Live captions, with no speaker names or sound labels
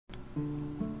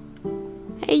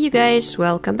Hey you guys,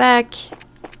 welcome back.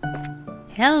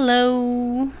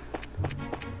 Hello.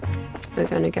 We're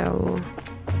gonna go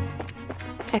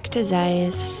back to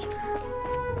Zeiss.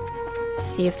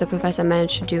 See if the professor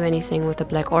managed to do anything with the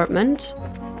black ornament.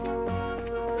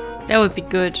 That would be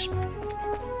good.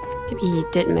 Maybe he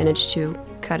did manage to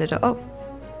cut it off. Oh.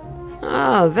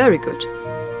 Ah, very good.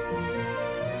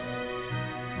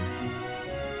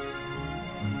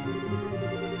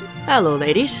 Hello,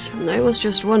 ladies. I was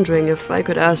just wondering if I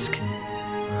could ask...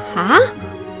 Huh?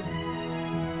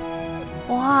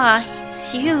 Wow,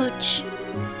 he's huge.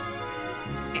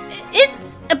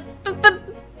 It's a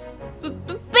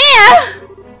bear!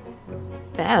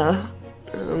 Bear?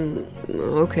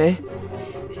 Okay.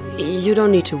 You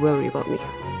don't need to worry about me.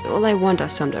 All I want are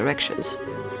some directions.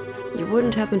 You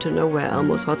wouldn't happen to know where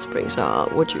Elmo's hot springs are,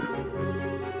 would you?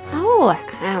 Oh,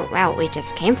 well, we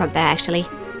just came from there, actually.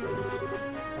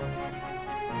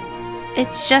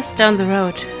 It's just down the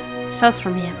road, south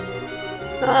from here.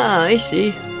 Ah, I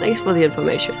see. Thanks for the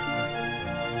information.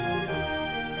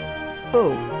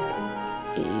 Oh,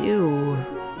 you...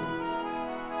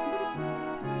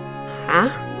 Huh?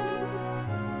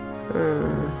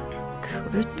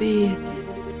 Could it be...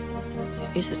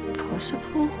 Is it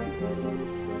possible?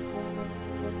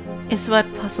 Is what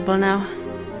possible now?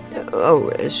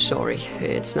 Sorry.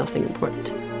 It's nothing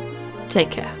important.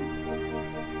 Take care.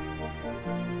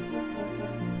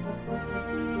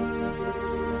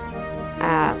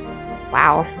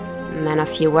 Wow. Man of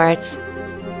few words.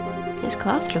 His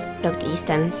clothes looked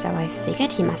Eastern, so I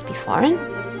figured he must be foreign.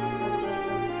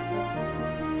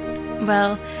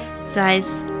 Well,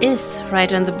 Zeiss is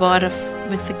right on the border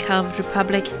with the Calved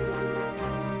Republic.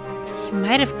 He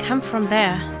might have come from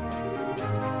there.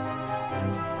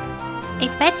 I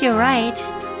bet you're right.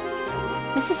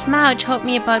 Mrs. Mao told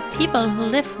me about people who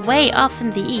live way off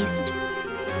in the east.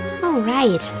 Oh,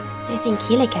 right. I think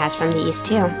Kilika's from the east,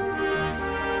 too.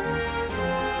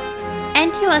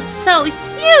 And he was so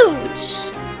huge!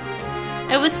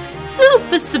 I was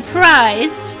super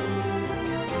surprised.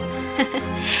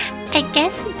 I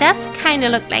guess he does kinda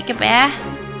look like a bear.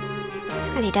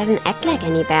 But he doesn't act like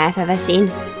any bear I've ever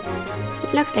seen.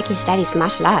 He looks like he studies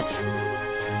martial arts.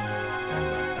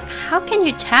 How can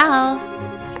you tell?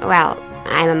 Well,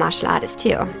 I'm a martial artist,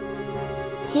 too.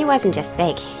 He wasn't just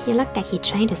big. He looked like he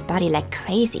trained his body like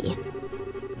crazy.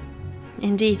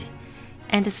 Indeed.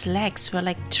 And his legs were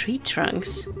like tree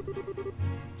trunks.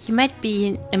 He might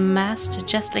be a master,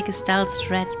 just like Estelle's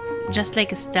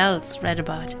read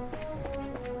about.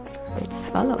 Let's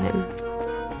follow him.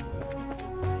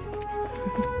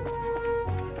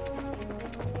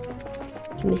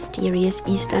 Mysterious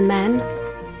Eastern man.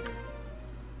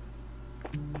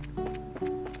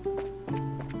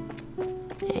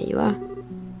 There you are.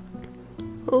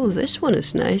 Oh, this one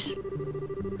is nice.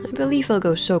 I believe I'll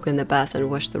go soak in the bath and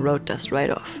wash the road dust right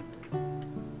off.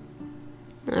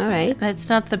 Alright. That's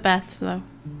not the bath, though.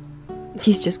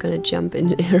 He's just gonna jump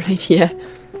in right here.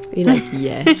 Be like,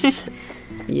 yes.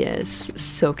 Yes,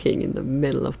 soaking in the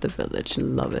middle of the village.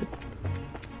 Love it.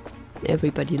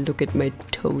 Everybody look at my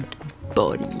toad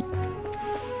body.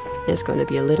 It's gonna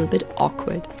be a little bit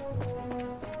awkward.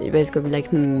 Everybody's gonna be like,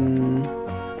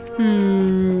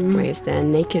 why is there a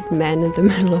naked man in the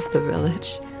middle of the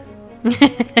village?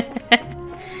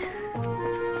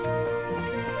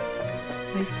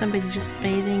 Like somebody just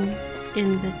bathing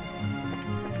in the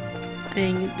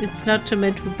thing. It's not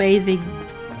meant for bathing.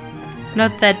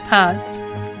 Not that part.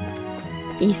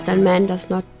 Eastern man does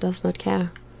not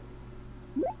care.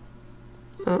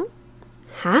 Oh?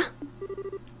 Huh?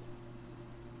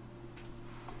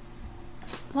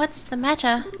 What's the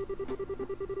matter?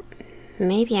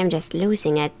 Maybe I'm just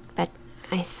losing it, but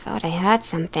I thought I heard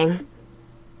something.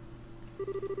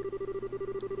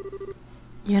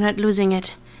 You're not losing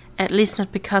it. At least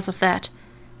not because of that.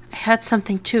 I heard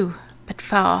something too, but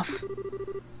far off.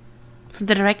 From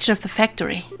the direction of the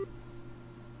factory.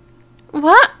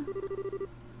 What?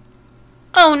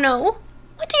 Oh no.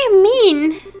 What do you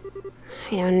mean?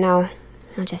 I don't know.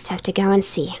 I'll just have to go and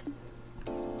see.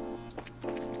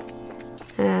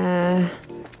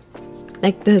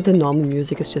 Like the normal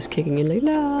music is just kicking in like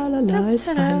la la la, it's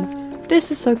fine. This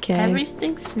is okay.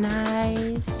 Everything's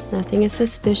nice. Nothing is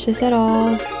suspicious at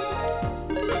all.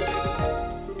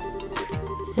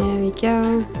 There we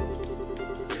go.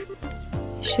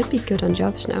 Should be good on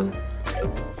jobs now.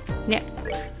 Yeah.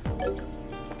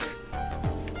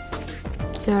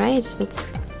 Alright, let's...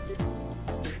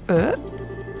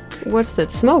 What's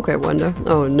that smoke, I wonder?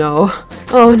 Oh no.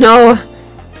 Oh no!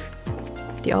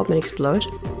 Did the oven explode?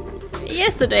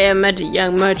 Yesterday I met a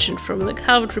young merchant from the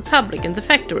Calved Republic in the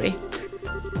factory.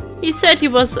 He said he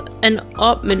was an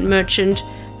ointment merchant.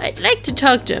 I'd like to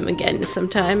talk to him again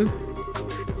sometime.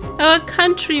 Our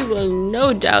country will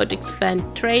no doubt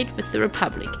expand trade with the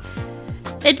Republic.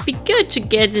 It'd be good to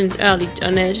get in early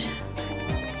on it.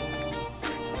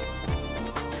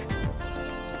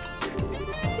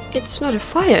 It's not a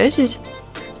fire, is it?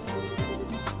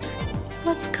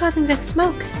 What's causing that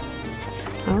smoke?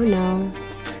 Oh no.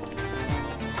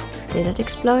 Did it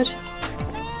explode?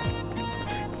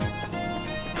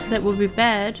 That would be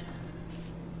bad.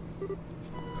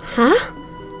 Huh?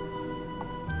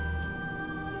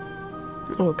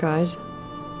 Oh god.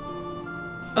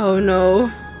 Oh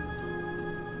no.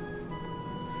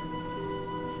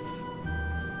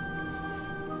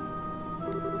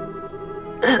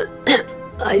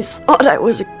 I thought I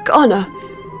was a goner.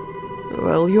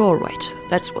 Well, you're right.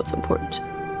 That's what's important.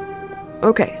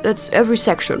 Okay, that's every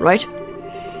section, right?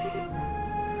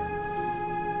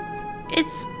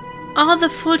 It's all the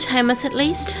full-timers at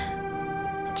least.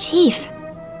 Chief,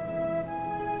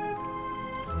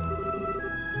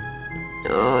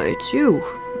 It's you.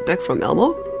 Back from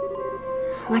Elmo?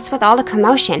 what's with all the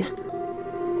commotion?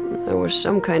 There was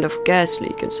some kind of gas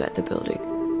leak inside the building.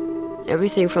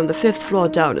 Everything from the 5th floor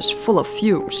down is full of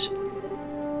fumes.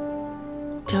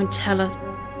 Don't tell us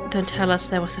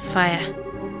there was a fire.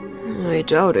 I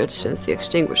doubt it, since the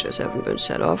extinguishers haven't been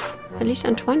set off. At least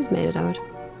Antoine's made it out.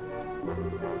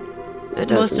 That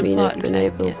doesn't mean I've been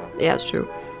able... Yeah, it's true.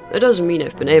 That doesn't mean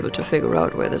I've been able to figure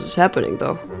out where this is happening,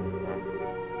 though.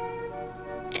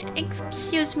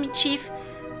 Excuse me, Chief.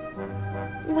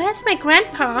 Where's my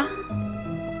grandpa?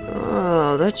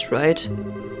 Oh, that's right.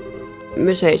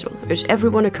 Miss Hazel, is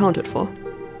everyone accounted for?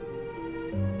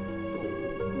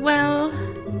 Well,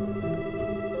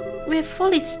 we're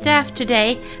fully staffed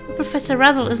today, but Professor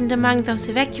Russell isn't among those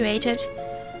evacuated.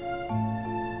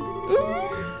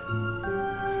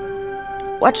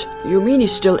 What? You mean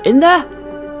he's still in there?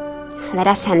 Let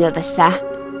us handle this, sir.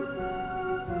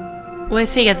 We'll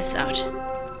figure this out.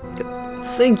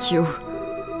 Thank you.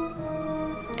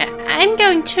 I'm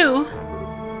going too.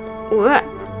 What?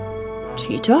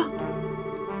 Cheetah?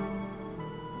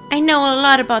 I know a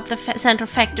lot about the central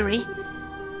factory.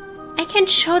 I can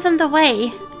show them the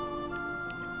way.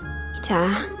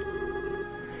 Peter.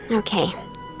 Okay,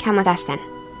 come with us then.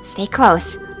 Stay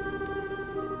close.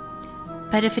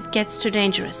 But if it gets too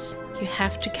dangerous, you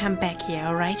have to come back here,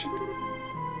 alright?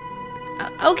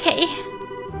 Okay.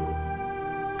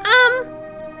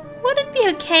 Would it be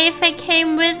okay if I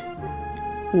came with...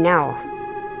 No.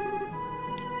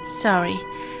 Sorry,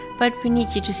 but we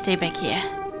need you to stay back here.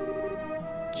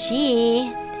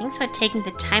 Gee, thanks for taking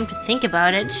the time to think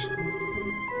about it.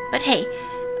 But hey,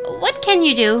 what can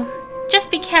you do?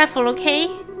 Just be careful, okay?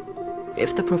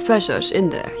 If the professor's in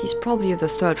there, he's probably in the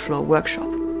 3rd floor workshop.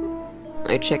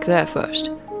 I check there first.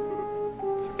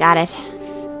 Got it.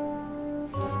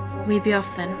 We'll be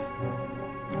off then.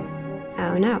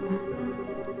 Oh no.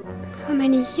 How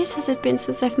many years has it been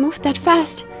since I've moved that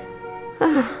fast?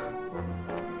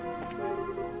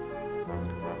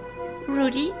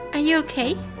 Rudy, are you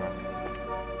okay?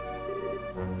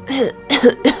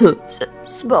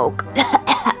 Smoke.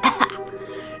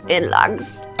 In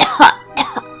lungs.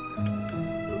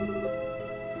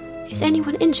 Is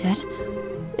anyone injured?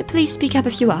 Please speak up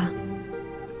if you are.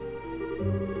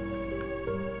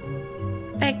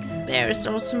 Back there is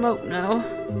all smoke now.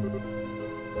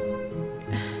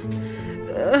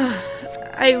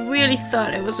 I really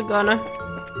thought I was a goner.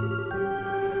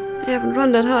 I haven't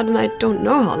run that hard and I don't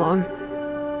know how long.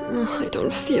 I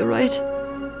don't feel right.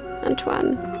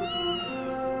 Antoine.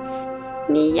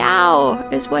 Meow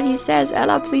is what he says.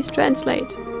 Ella, please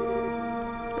translate.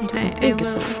 I don't think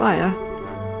it's a fire.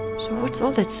 So what's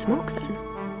all that smoke then?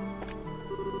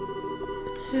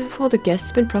 Have all the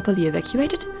guests been properly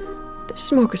evacuated? The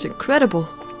smoke is incredible.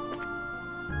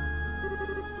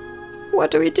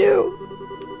 What do we do?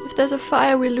 If there's a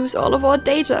fire, we lose all of our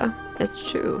data. That's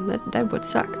true. That would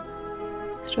suck.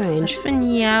 Strange. Was für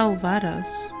Niau war das?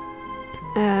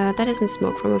 That isn't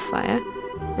smoke from a fire.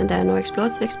 And there are no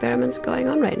explosive experiments going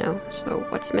on right now. So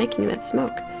what's making that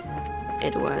smoke?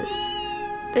 It was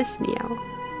this Niau.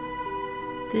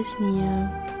 This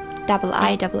Niau. Double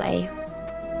I, double A.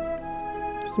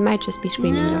 He might just be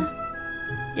screaming though.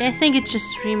 Yeah, I think it's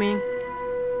just screaming.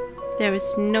 There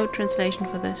is no translation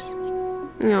for this.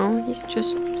 No, he's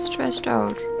just stressed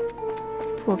out.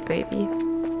 Poor baby.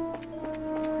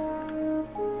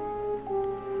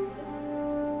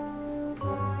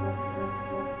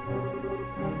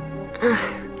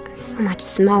 So much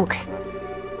smoke.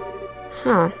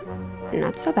 Huh.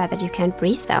 Not so bad that you can't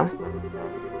breathe though.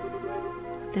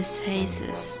 This haze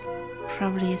is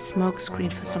probably a smoke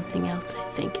screen for something else, I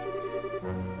think.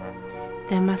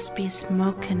 There must be a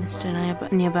smoke canister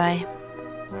nearby.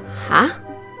 Huh?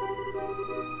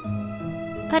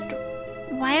 But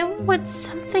why would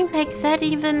something like that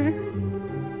even...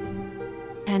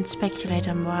 Can't speculate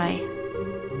on why.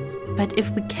 But if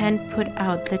we can't put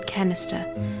out that canister,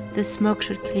 the smoke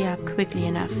should clear up quickly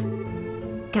enough.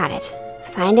 Got it.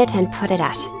 Find it and put it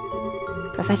out.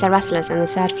 Professor Russell is in the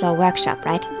 3rd floor workshop,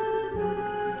 right?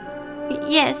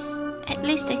 Yes, at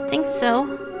least I think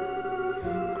so.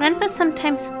 Grandpa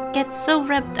sometimes gets so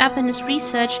wrapped up in his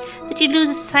research that he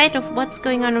loses sight of what's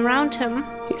going on around him.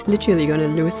 He's literally gonna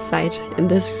lose sight in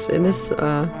this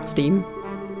steam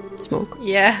smoke.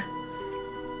 Yeah.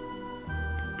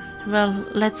 Well,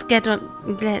 let's get to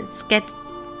the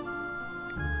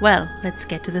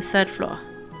 3rd floor.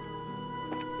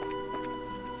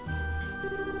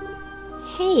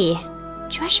 Hey,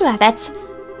 Joshua, that's...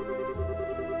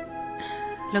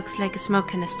 Looks like a smoke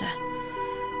canister.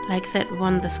 Like that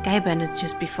one the Sky Bandits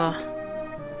used before.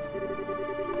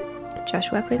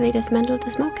 Joshua quickly dismantled the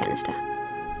smoke canister.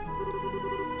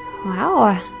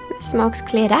 Wow, the smoke's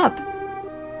cleared up.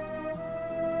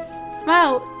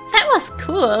 Wow, that was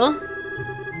cool.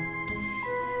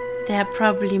 There are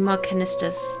probably more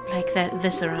canisters like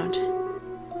this around.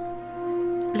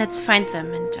 Let's find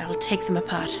them and I'll take them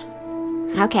apart.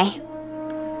 Okay.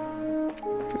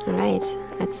 Alright,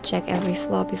 let's check every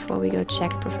floor before we go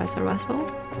check Professor Russell.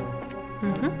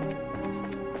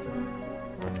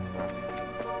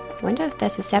 Wonder if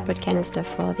there's a separate canister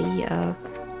for the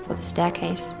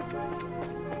staircase.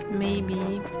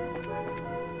 Maybe.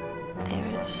 There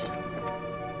is.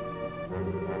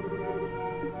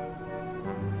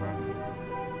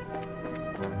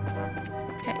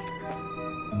 Okay.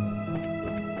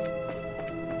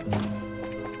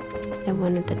 Is there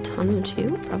one at the tunnel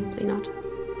too? Probably not.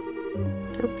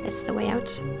 Nope, that's the way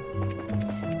out.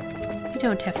 We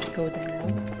don't have to go there now.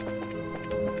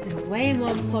 There are way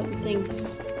more important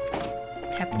things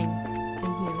happening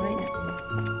in here right now.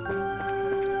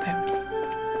 Apparently.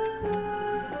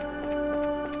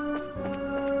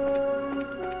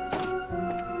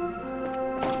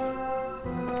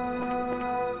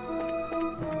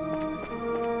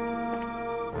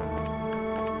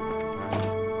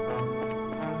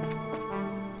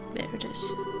 There it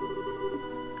is.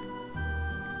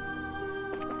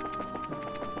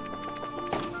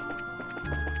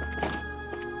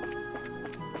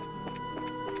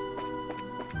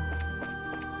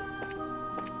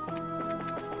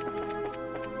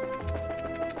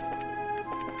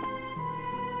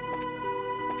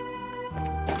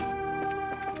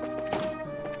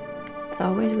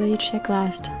 Always will you check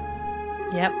last.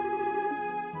 Yep.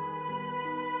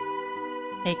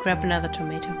 Hey, grab another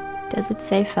tomato. Does it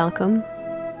say Falcom?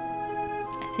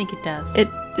 I think it does.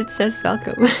 It says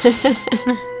Falcom.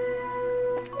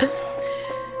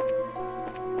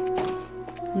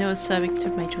 No serving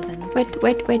tomato then. Wait,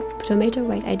 tomato?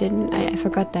 Wait, I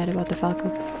forgot that about the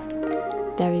Falcom.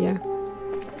 There we go.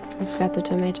 Grab the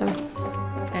tomato.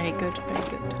 Very good, very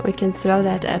good. We can throw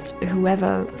that at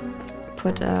whoever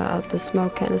put out the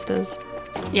smoke canisters.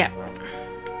 Yeah.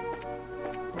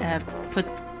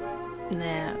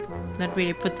 Not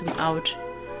really put them out.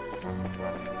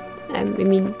 I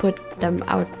mean, put them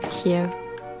out here.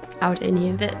 Out in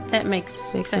here. That makes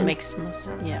sense. Makes most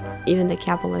sense. Yeah. Even the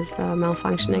cable is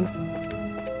malfunctioning.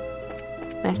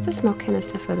 Where's the smoke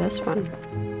canister for this one?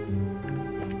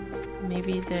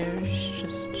 Maybe there's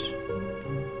just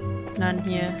none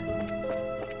here.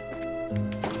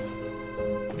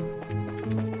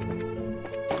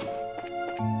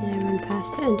 Did I run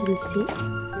past it and didn't see?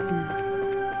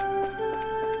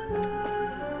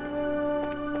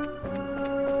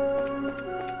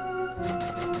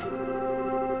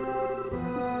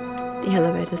 The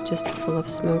elevator's just full of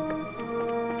smoke.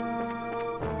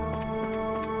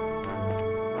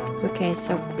 Okay,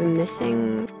 so we're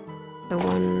missing the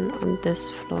one on this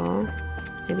floor.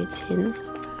 Maybe it's hidden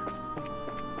somewhere.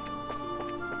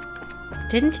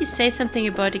 Didn't he say something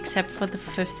about except for the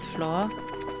 5th floor?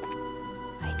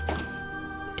 I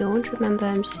don't remember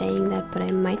him saying that, but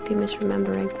I might be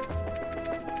misremembering.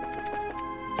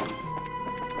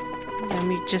 Then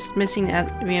we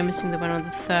are missing the one on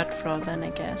the 3rd floor then, I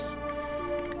guess.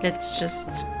 Let's just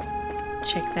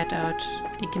check that out.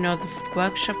 Ignore the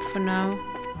workshop for now.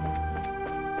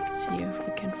 See if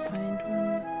we can find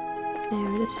one.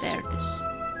 There it is. There it is.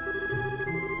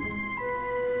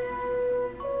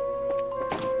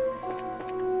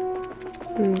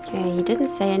 Okay, he didn't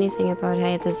say anything about,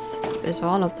 hey, this is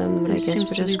all of them, but I guess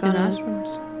we're just gonna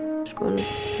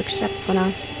accept for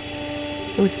now.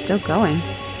 Oh, it's still going.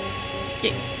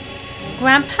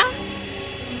 Grandpa?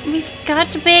 We've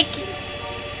got a big...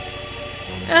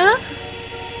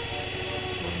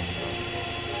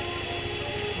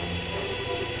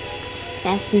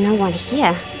 There's no one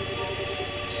here.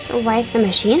 So why is the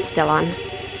machine still on?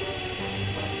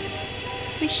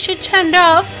 We should turn it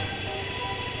off.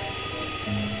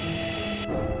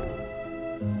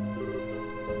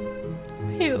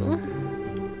 Phew.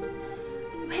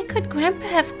 Where could Grandpa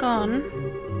have gone?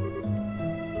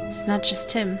 It's not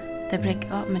just him. The black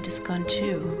ornament is gone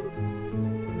too.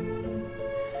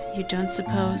 You don't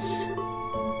suppose?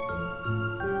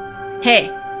 Hey!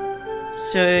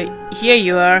 So here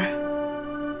you are.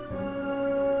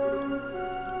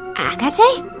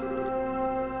 Agathe?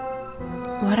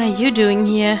 What are you doing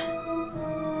here?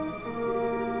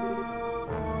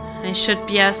 I should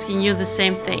be asking you the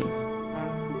same thing.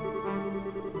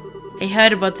 I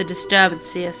heard about the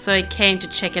disturbance here, so I came to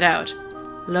check it out.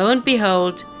 Lo and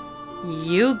behold,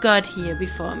 you got here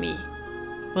before me.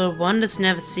 Well, wonders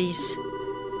never cease.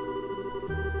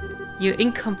 Your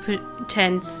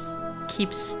incompetence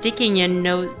keeps sticking your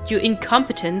nose. Your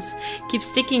incompetence keeps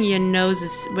sticking your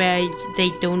noses where they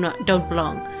don't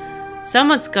belong.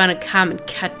 Someone's gonna come and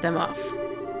cut them off.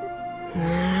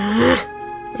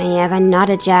 I ever not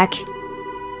a jack.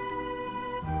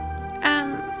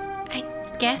 I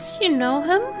guess you know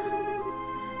him?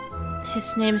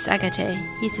 His name is Agathe.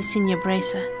 He's a senior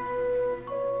bracer.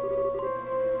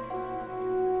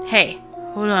 Hey,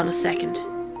 hold on a second.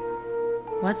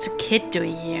 What's a kid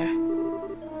doing here?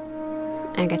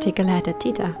 Agathe geleitet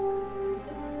Dieter.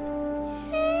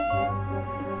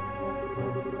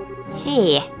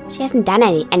 Hey, she hasn't done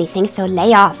anything, so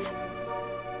lay off.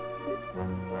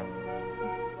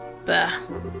 Bah.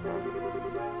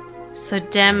 So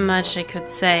damn much I could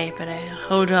say, but I'll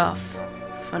hold off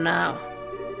for now.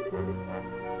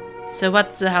 So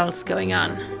what the hell's going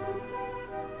on?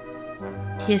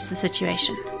 Here's the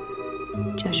situation.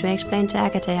 Joshua explained to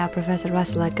Agathe how Professor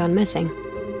Russell had gone missing.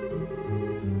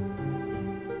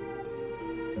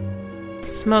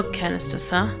 Smoke canisters,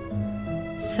 huh?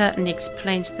 Certainly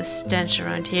explains the stench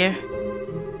around here.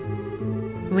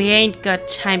 We ain't got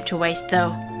time to waste,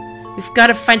 though. We've got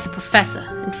to find the professor,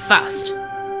 and fast.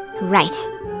 Right.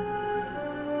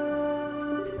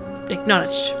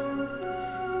 Acknowledged.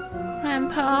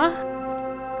 Grandpa?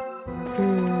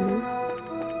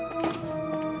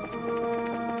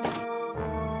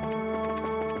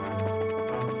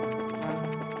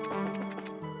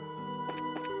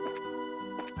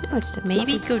 Oh, it's still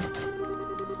Maybe smoking.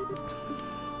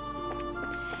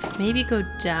 Maybe go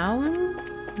down?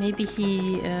 Maybe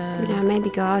he, Yeah, maybe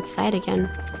go outside again.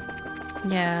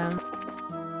 yeah.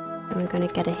 And we're gonna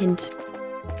get a hint.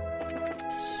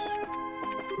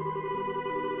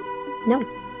 No.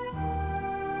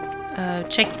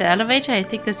 Check the elevator. I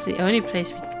think that's the only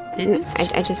place we didn't.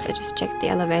 I just checked the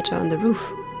elevator on the roof.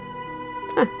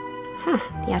 Huh,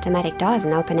 the automatic door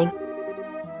isn't opening.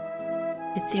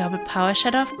 Did the orbit power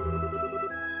shut off?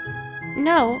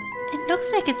 No, it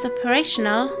looks like it's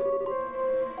operational.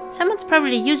 Someone's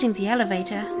probably using the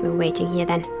elevator. We're waiting here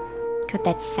then. Could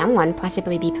that someone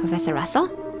possibly be Professor Russell?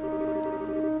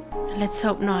 Let's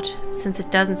hope not, since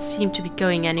it doesn't seem to be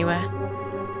going anywhere.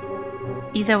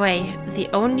 Either way, the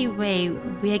only way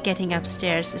we're getting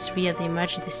upstairs is via the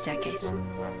emergency staircase.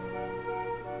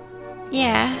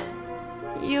 Yeah,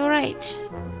 you're right.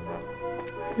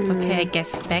 Okay, I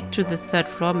guess back to the third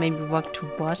floor, maybe walk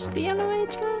towards the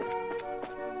elevator?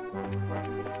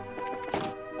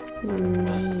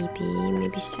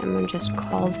 Maybe someone just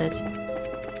called it.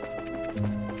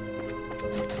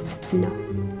 No.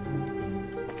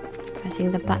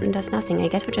 Pressing the button does nothing. I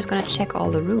guess we're just gonna check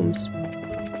all the rooms.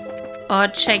 Or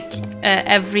check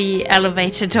every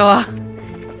elevator door.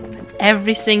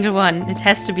 Every single one. It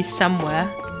has to be somewhere.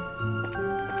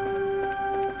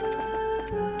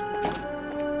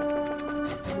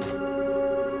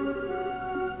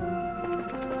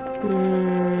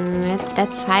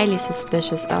 That's highly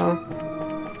suspicious, though.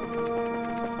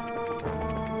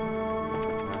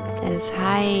 That is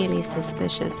highly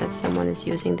suspicious that someone is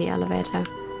using the elevator.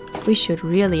 We should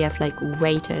really have, like,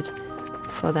 waited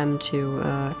for them to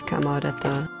come out at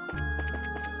the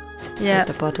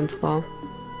bottom floor.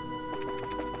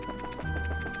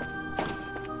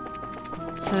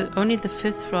 So only the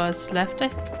 5th floor is left, I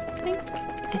think?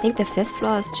 I think the 5th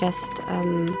floor is just,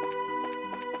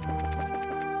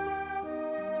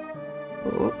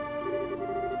 Oh,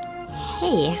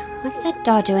 Hey, what's that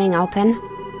door doing open?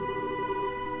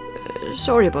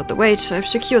 sorry about the wait. I've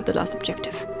secured the last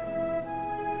objective.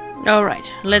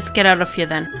 Alright, let's get out of here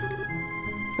then.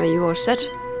 Are you all set?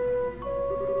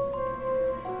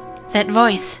 That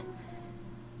voice.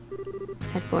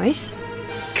 That voice?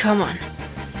 Come on.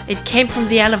 It came from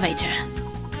the elevator.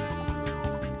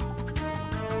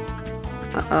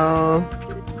 Uh-oh.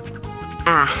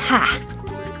 Aha!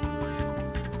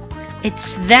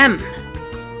 It's them.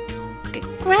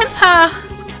 Grandpa!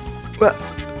 Well,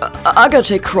 I gotta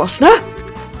take cross now.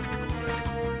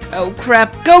 Oh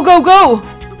crap, go, go, go!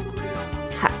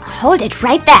 Hold it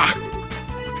right there.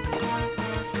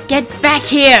 Get back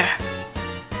here!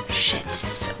 Shit,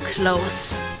 so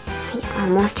close. We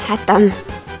almost had them.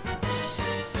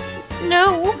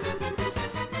 No.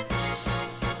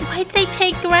 Why'd they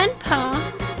take Grandpa?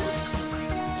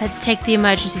 Let's take the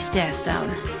emergency stairs down.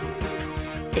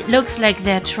 It looks like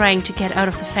they're trying to get out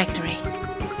of the factory.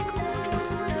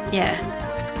 Yeah,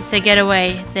 if they get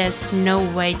away, there's no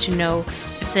way to know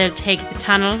if they'll take the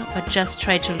tunnel or just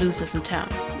try to lose us in town.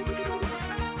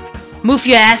 Move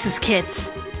your asses, kids!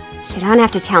 You don't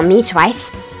have to tell me twice.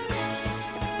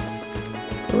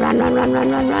 Run, run, run, run,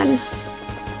 run, run.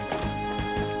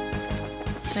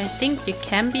 So I think you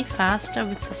can be faster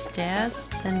with the stairs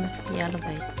than with the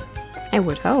elevator. I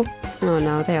would hope. Oh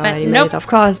no, they already nope. made it, of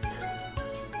course.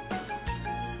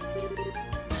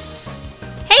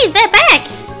 Hey, they're back!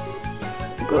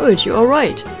 Good, you're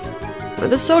right. When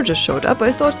the soldiers showed up,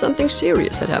 I thought something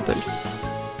serious had happened.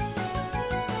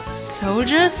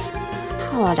 Soldiers?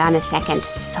 Hold on a second.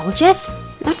 Soldiers?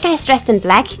 Not guys dressed in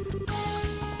black?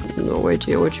 No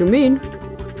idea what you mean.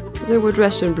 They were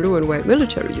dressed in blue and white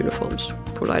military uniforms.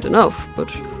 Polite enough, but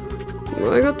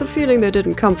I got the feeling they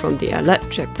didn't come from the Alette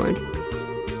checkpoint.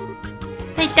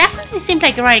 They definitely seemed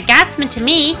like royal guardsmen to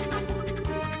me.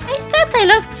 I thought they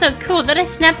looked so cool that I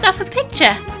snapped off a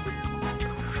picture.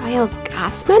 Royal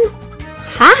Guardsmen?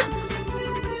 Huh?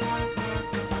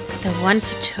 The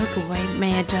ones who took away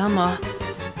Mayor Delmore.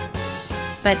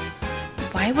 But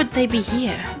why would they be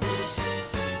here?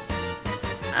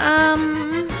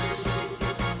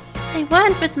 They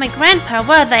weren't with my grandpa,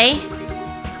 were they?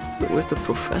 With the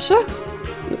professor?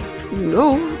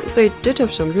 No, they did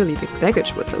have some really big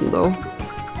baggage with them, though.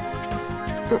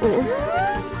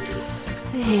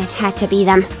 It had to be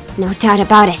them. No doubt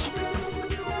about it.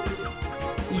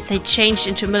 If they changed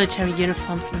into military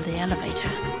uniforms in the elevator.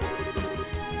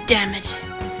 Damn it.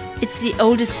 It's the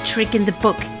oldest trick in the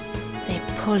book. They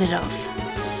pulled it off.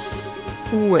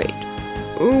 Wait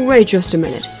just a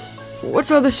minute.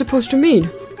 What's all this supposed to mean?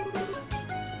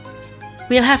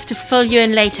 We'll have to fill you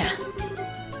in later.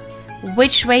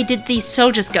 Which way did these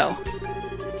soldiers go?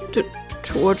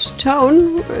 Towards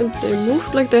town, and they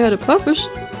moved like they had a purpose.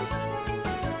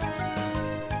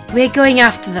 We're going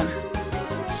after them.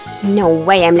 No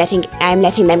way I'm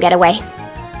letting them get away.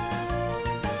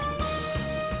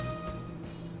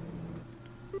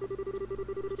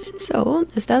 And so,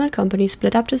 Estelle and company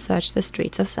split up to search the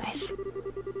streets of Zeiss.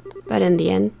 But in the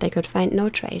end, they could find no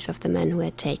trace of the men who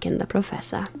had taken the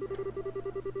professor.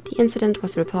 The incident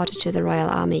was reported to the Royal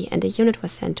Army, and a unit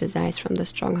was sent to Zeiss from the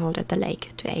stronghold at the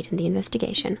lake to aid in the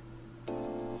investigation.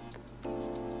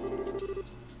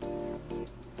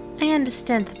 I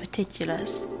understand the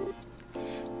particulars.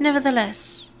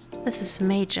 Nevertheless, this is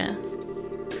major.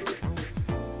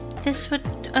 This would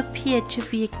appear to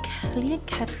be a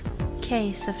clear-cut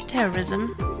case of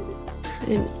terrorism.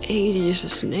 In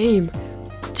Adius' name,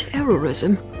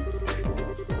 terrorism.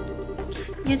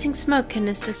 Using smoke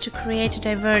canisters to create a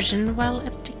diversion while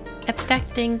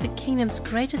abducting the kingdom's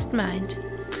greatest mind.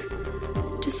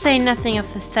 To say nothing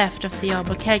of the theft of the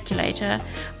orbital calculator,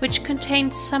 which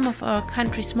contains some of our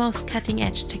country's most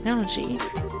cutting-edge technology.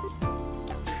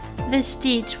 This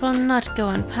deed will not go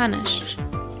unpunished.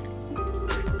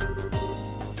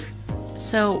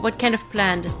 So, what kind of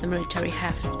plan does the military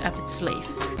have up its sleeve?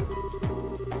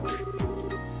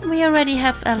 We already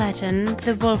have Aladdin,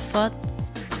 the Wolford,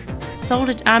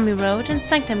 Solid Army Road and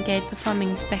Sanctum Gate performing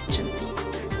inspections.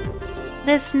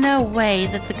 There's no way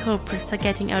that the culprits are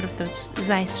getting out of the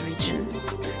Zeiss region.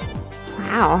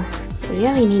 Wow,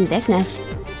 really mean business.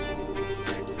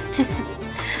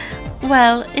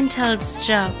 Well, Intel's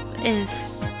job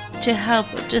is to help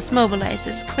dismobilize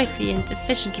as quickly and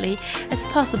efficiently as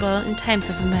possible in times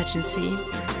of emergency.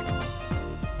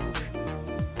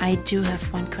 I do have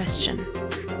one question.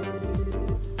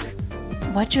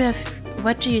 What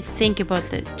do you think about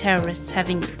the terrorists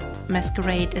having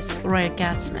masquerade as royal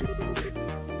guardsmen?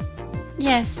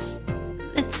 Yes,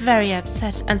 it's very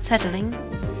unsettling.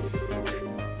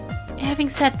 Having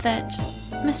said that,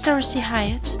 Miss Dorothy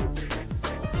Hyatt.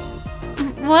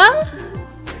 What?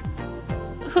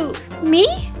 Who? Me?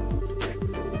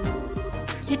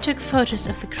 You took photos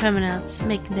of the criminals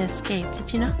making their escape,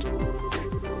 did you not?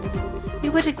 We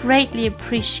would greatly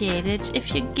appreciate it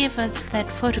if you give us that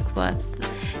photograph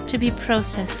to be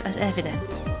processed as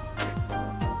evidence.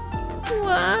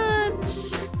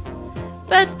 What?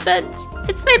 But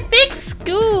it's my big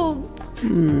scoop!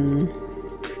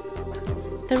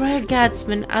 The Royal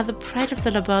Guardsmen are the pride of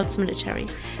the Labal's military.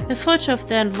 A photo of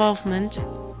their involvement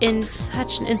in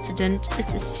such an incident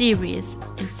is a serious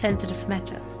and sensitive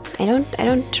matter. I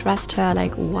don't trust her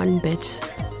like one bit.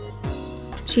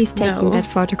 She's taking No. that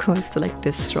photo course to like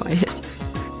destroy it.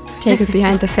 Take it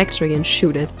behind the factory and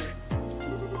shoot it.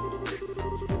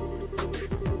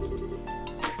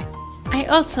 I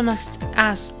also must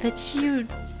ask that you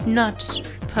not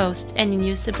post any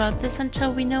news about this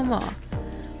until we know more.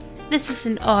 This is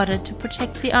in order to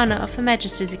protect the honor of Her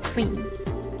Majesty the Queen.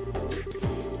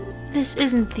 This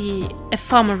isn't a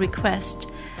formal request,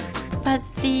 but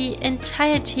the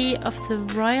entirety of the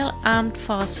Royal Armed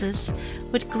Forces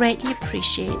would greatly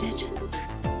appreciate it.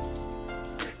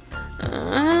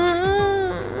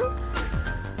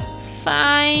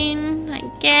 Fine, I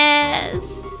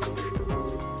guess.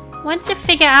 Once you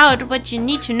figure out what you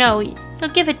need to know,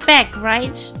 you'll give it back,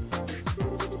 right?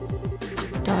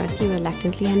 Dorothy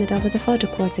reluctantly handed over the photo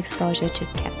quartz exposure to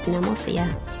Captain Amalthea.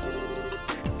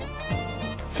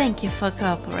 Thank you for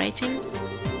cooperating.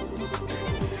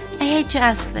 I hate to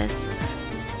ask this,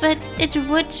 but it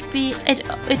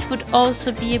would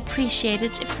also be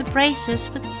appreciated if the Bracers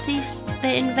would cease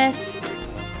their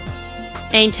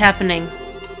Ain't happening.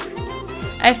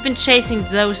 I've been chasing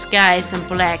those guys in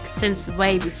black since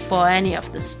way before any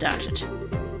of this started.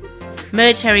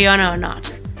 Military honor or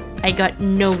not, I got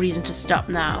no reason to stop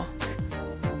now.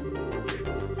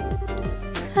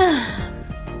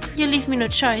 You leave me no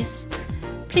choice.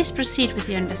 Please proceed with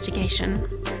your investigation.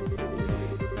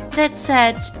 That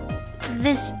said,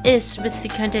 this is with the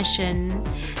condition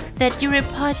that you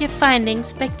report your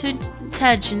findings back to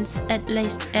intelligence at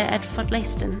Fort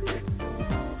Leyston.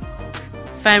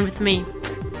 Fine with me.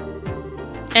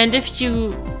 And if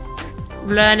you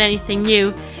learn anything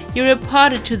new, you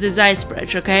report it to the Zeiss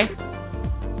Bridge, okay?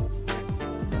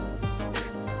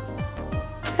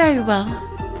 Very well.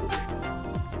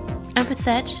 And with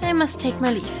that, I must take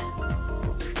my leave.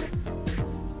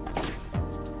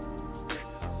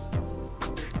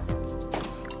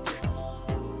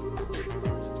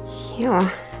 Phew,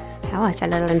 that was a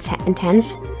little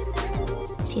intense.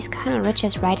 She's Colonel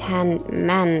Richard's right-hand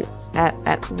man,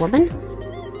 woman?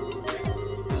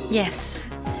 Yes,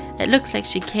 it looks like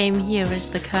she came here as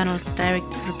the Colonel's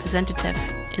direct representative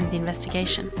in the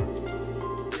investigation.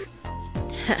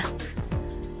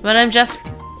 But I'm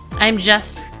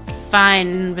just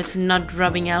fine with not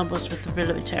rubbing elbows with the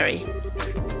military.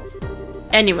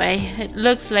 Anyway, it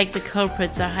looks like the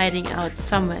culprits are hiding out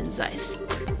somewhere in Zeiss.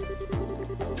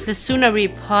 The sooner we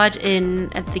report in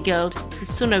at the guild, the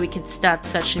sooner we can start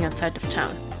searching outside of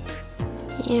town.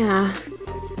 Yeah.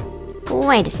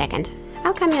 Wait a second.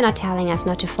 How come you're not telling us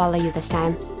not to follow you this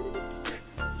time?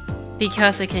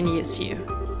 Because I can use you.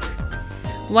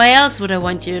 Why else would I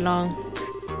want you along?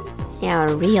 You're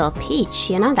a real peach,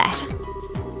 you know that.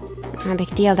 No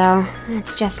big deal though.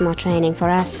 It's just more training for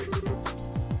us.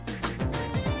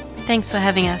 Thanks for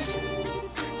having us.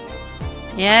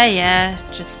 Yeah,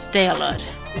 just stay alert.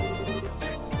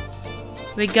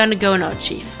 We're gonna go now,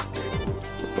 Chief.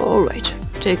 Alright,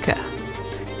 take care.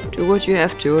 Do what you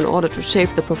have to in order to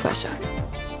save the professor.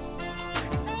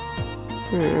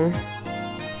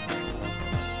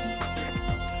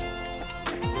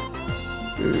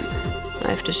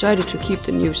 I've decided to keep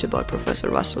the news about Professor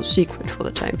Russell secret for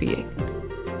the time being.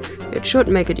 It should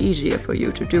make it easier for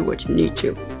you to do what you need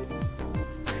to.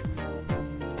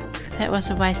 That was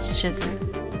a wise decision.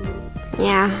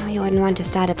 Yeah, we wouldn't want to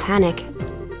start a panic.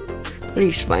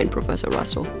 Please find Professor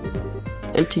Russell.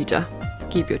 And Tita,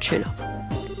 keep your chin up.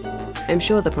 I'm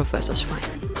sure the professor's fine.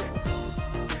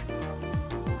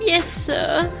 Yes,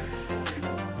 sir.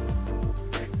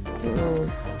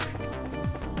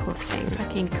 Poor thing.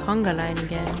 Fucking conga line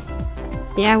again.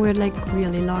 Yeah, we're like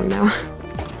really long now.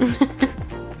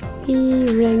 We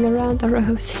ring around the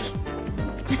rosy.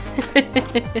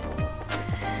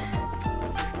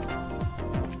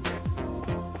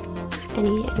 Is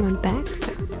anyone back?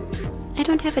 I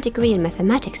don't have a degree in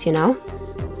mathematics, you know.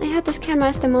 I heard this camera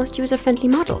is the most user-friendly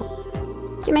model.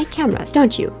 You make cameras,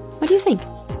 don't you? What do you think?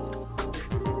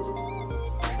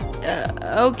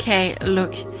 Okay,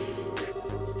 look.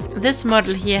 This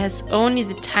model here has only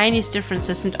the tiniest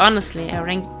differences, and honestly, I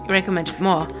recommend it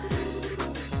more.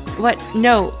 What?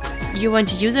 No, you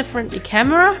want a user-friendly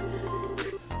camera?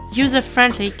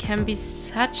 User-friendly can be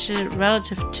such a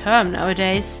relative term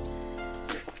nowadays.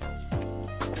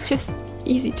 Just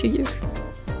easy to use.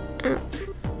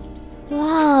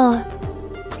 Whoa.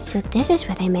 So this is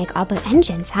where they make Orbital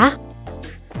engines, huh?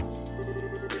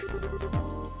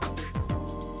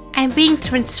 I'm being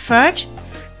transferred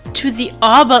to the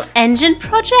Orbital engine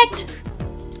project?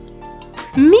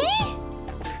 Me?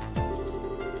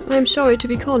 I'm sorry to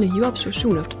be calling you up so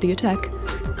soon after the attack.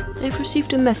 I've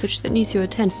received a message that needs your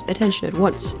attention at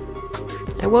once.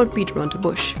 I won't beat around the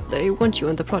bush. They want you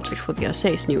on the project for the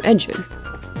Assay's new engine.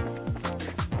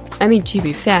 I mean, to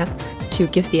be fair, to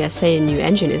give the Assay a new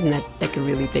engine, isn't that like a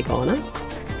really big honor?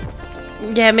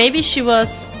 Yeah, maybe she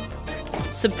was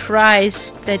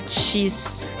surprised that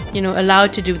she's, you know,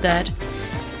 allowed to do that.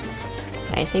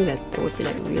 So I think that would be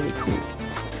like really cool.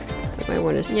 I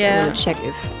want to check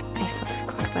if I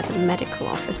forgot where the medical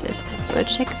office is. I want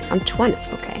to check if Antoine is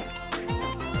okay.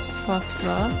 4th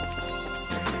floor.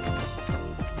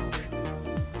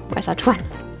 Where's Antoine?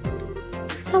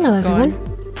 Hello, everyone.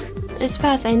 As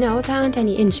far as I know, there aren't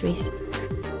any injuries.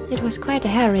 It was quite a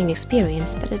harrowing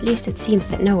experience, but at least it seems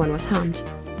that no one was harmed.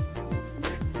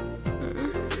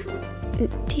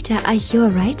 Tita, are you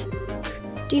alright?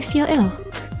 Do you feel ill?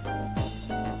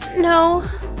 No.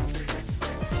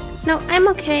 No, I'm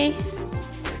okay.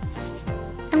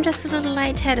 I'm just a little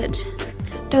lightheaded.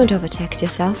 Don't overtax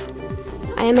yourself.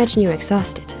 I imagine you're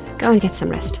exhausted. Go and get some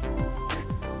rest.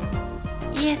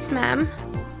 Yes, ma'am.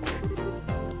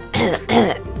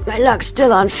 My lungs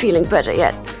still aren't feeling better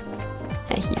yet.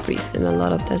 He breathed in a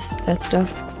lot of that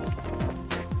stuff.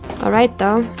 Alright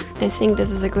though, I think this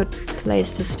is a good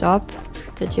place to stop.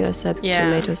 Did you accept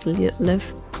tomatoes live?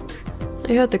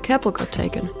 I heard the cattle got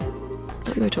taken.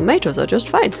 But my tomatoes are just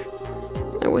fine.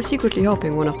 I was secretly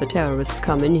hoping one of the terrorists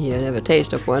come in here and have a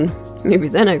taste of one. Maybe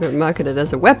then I could market it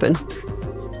as a weapon.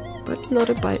 But not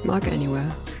a bite mark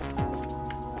anywhere.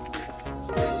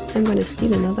 I'm gonna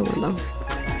steal another one though.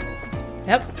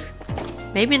 Yep.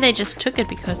 Maybe they just took it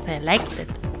because they liked it.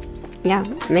 Yeah,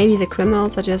 maybe the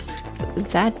criminals are just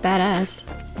that badass.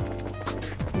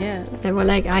 Yeah. They were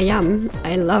like,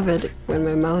 I love it when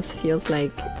my mouth feels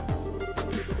like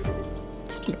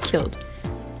it's being killed.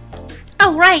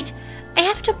 Oh, right. I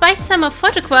have to buy some of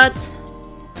photo quotes.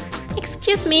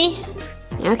 Excuse me.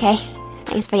 Okay,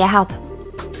 thanks for your help.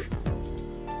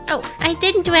 Oh, I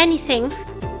didn't do anything.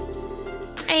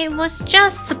 I was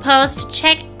just supposed to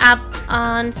check up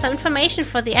on some information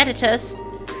for the editors.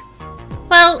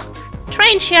 Well, try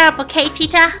and cheer up, okay,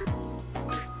 Tita?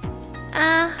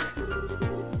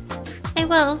 I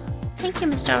will. Thank you,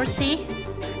 Miss Dorothy.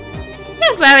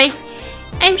 Don't worry.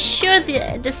 I'm sure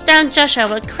the stone Joshua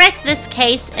will crack this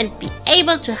case and be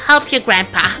able to help your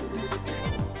grandpa.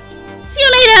 See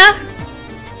you later!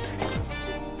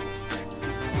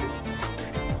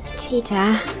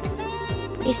 Tita,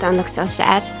 please don't look so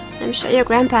sad. I'm sure your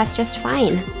grandpa's just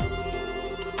fine.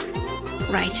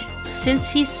 Right.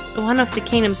 Since he's one of the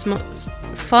kingdom's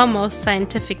foremost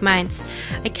scientific minds,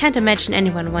 I can't imagine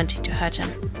anyone wanting to hurt him.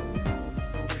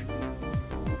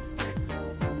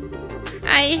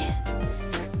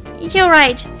 You're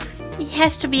right. He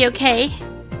has to be okay.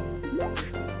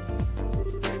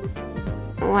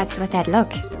 What's with that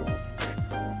look?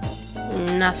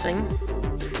 Nothing.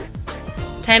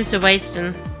 Time's a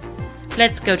wasting.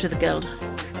 Let's go to the guild.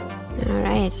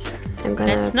 Alright,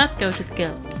 Let's not go to the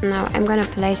guild. No, I'm gonna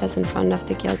place us in front of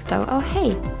the guild though. Oh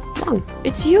hey, Wang,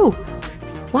 it's you!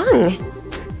 Wang!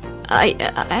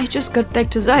 I just got back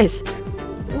to Zeiss.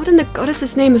 What in the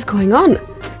goddess's name is going on?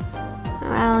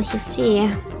 Well, you see...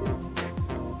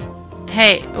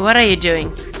 Hey, what are you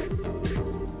doing?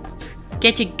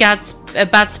 Get your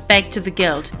butts back to the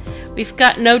guild. We've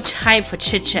got no time for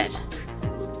chit-chat.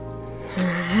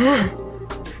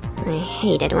 I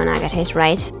hate it when Agatha's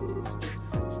right.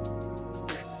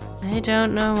 I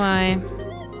don't know why.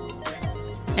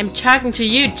 I'm talking to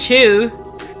you too.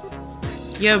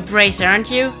 You're a bracer,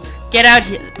 aren't you? Get out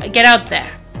here. Get out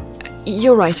there.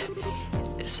 You're right.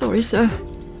 Sorry, sir.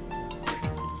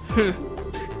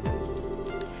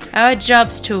 Our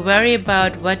job's to worry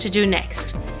about what to do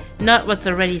next, not what's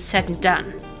already said and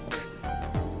done.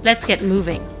 Let's get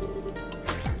moving.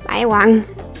 Bye, Wang.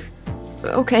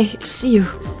 Okay, see you.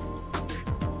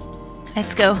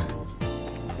 Let's go.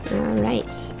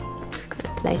 Alright.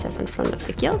 Gonna place us in front of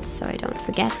the guild so I don't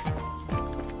forget.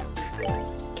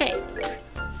 Okay.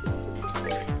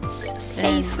 It's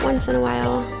safe once in a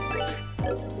while.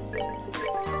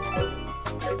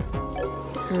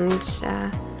 And,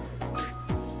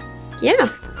 yeah.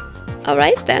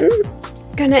 Alright then.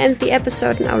 Gonna end the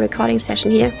episode in our recording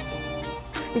session here.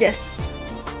 Yes.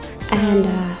 And,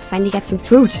 finally get some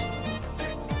food.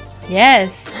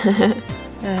 Yes.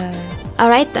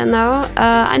 Alright then now.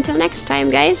 Until next time,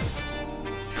 guys.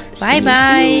 Bye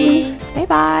bye. Bye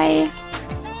bye.